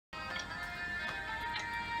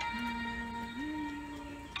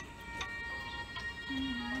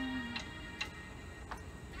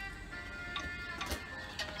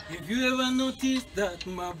you ever noticed that,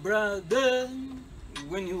 my brother,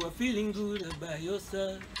 when you are feeling good by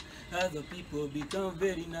yourself, other people become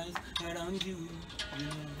very nice around you, you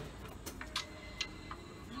know.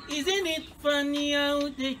 Isn't it funny how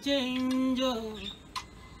they change? Oh?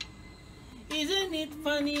 Isn't it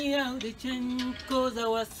funny how they change? Cause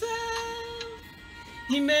our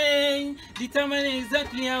self-image determine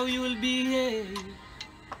exactly how you will behave.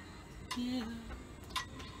 Yeah.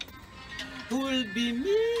 Who will be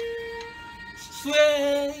me?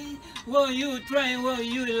 Sway, what you try, what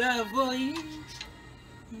you love, boy.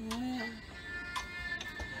 Yeah.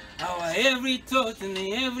 Our every thought and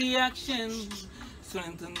every action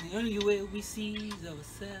strengthen the only way we see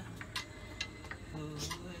ourselves. Oh,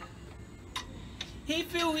 yeah.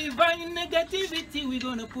 If we find negativity, we're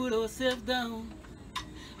gonna put ourselves down.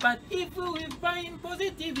 But if we find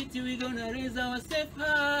positivity, we're gonna raise ourselves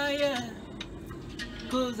higher.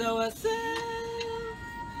 Cause our self-image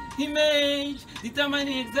determines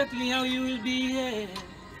exactly how you will behave.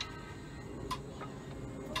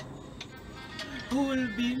 Who will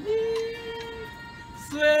be me?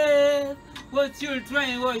 Swear what you'll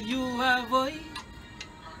try, what you avoid.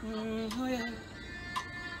 Oh yeah.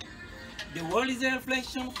 The world is a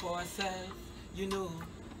reflection for ourselves, you know.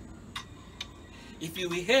 If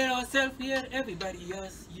we hear ourselves here, everybody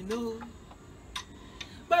else, you know.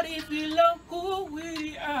 But if we love who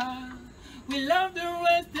we are, we love the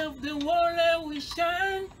rest of the world and we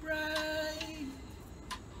shine bright,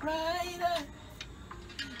 brighter.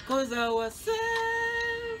 Cause our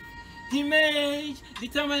self-image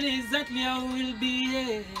determines exactly how we'll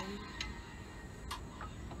behave.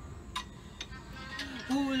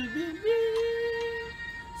 Who will be me?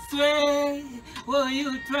 Sway, what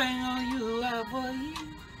you trying or you avoid?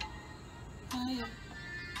 Oh, yeah.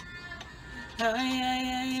 Oh, yeah,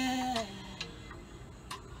 yeah, yeah.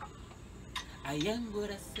 I am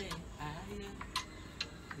what I say I am.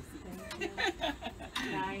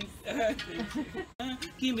 Nice.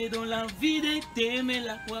 Qui met dans la vie de t'aimer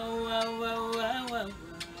la wow, wow, wow, wow, wow.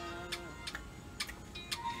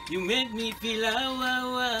 You make me feel wow,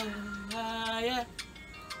 wow, wow, yeah.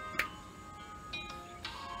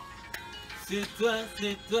 C'est toi,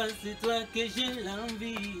 c'est toi, c'est toi que j'ai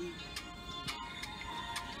l'envie.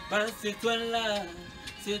 Parce que c'est toi là,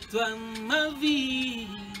 c'est toi ma vie.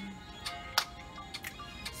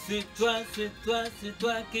 C'est toi, c'est toi, c'est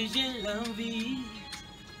toi que j'ai l'envie.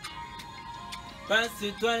 Parce que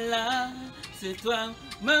c'est toi là, c'est toi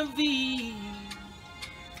ma vie.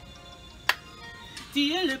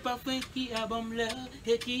 Tu es le parfum qui abombe l'air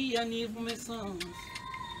et qui enivre mes sens.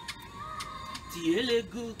 Tu es le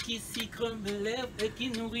goût qui sucre mes lèvres et qui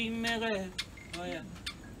nourrit mes rêves. Oh yeah.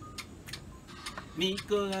 Mi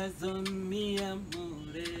corazón, mi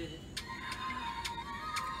amore.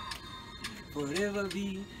 Forever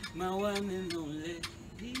be my one and only.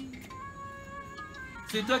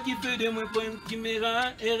 C'est toi qui fais de moi poème, qui me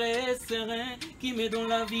rend heureux, serein, qui me donne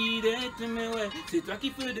la vie d'être ouais. C'est toi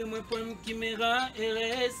qui fais de moi poème, qui me rend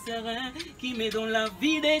heureux, serein, qui me donne la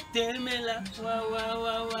vie d'être là. Wow, wow,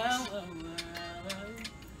 wow, wow, wow.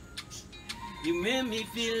 You make me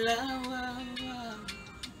feel wow, wow.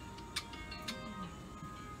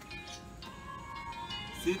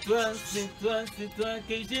 C'est toi, c'est toi, c'est toi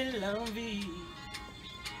que j'ai l'envie.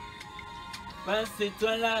 Parce que c'est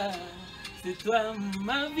toi là, c'est toi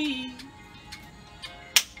ma vie.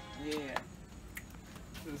 Yeah.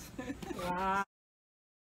 Wow.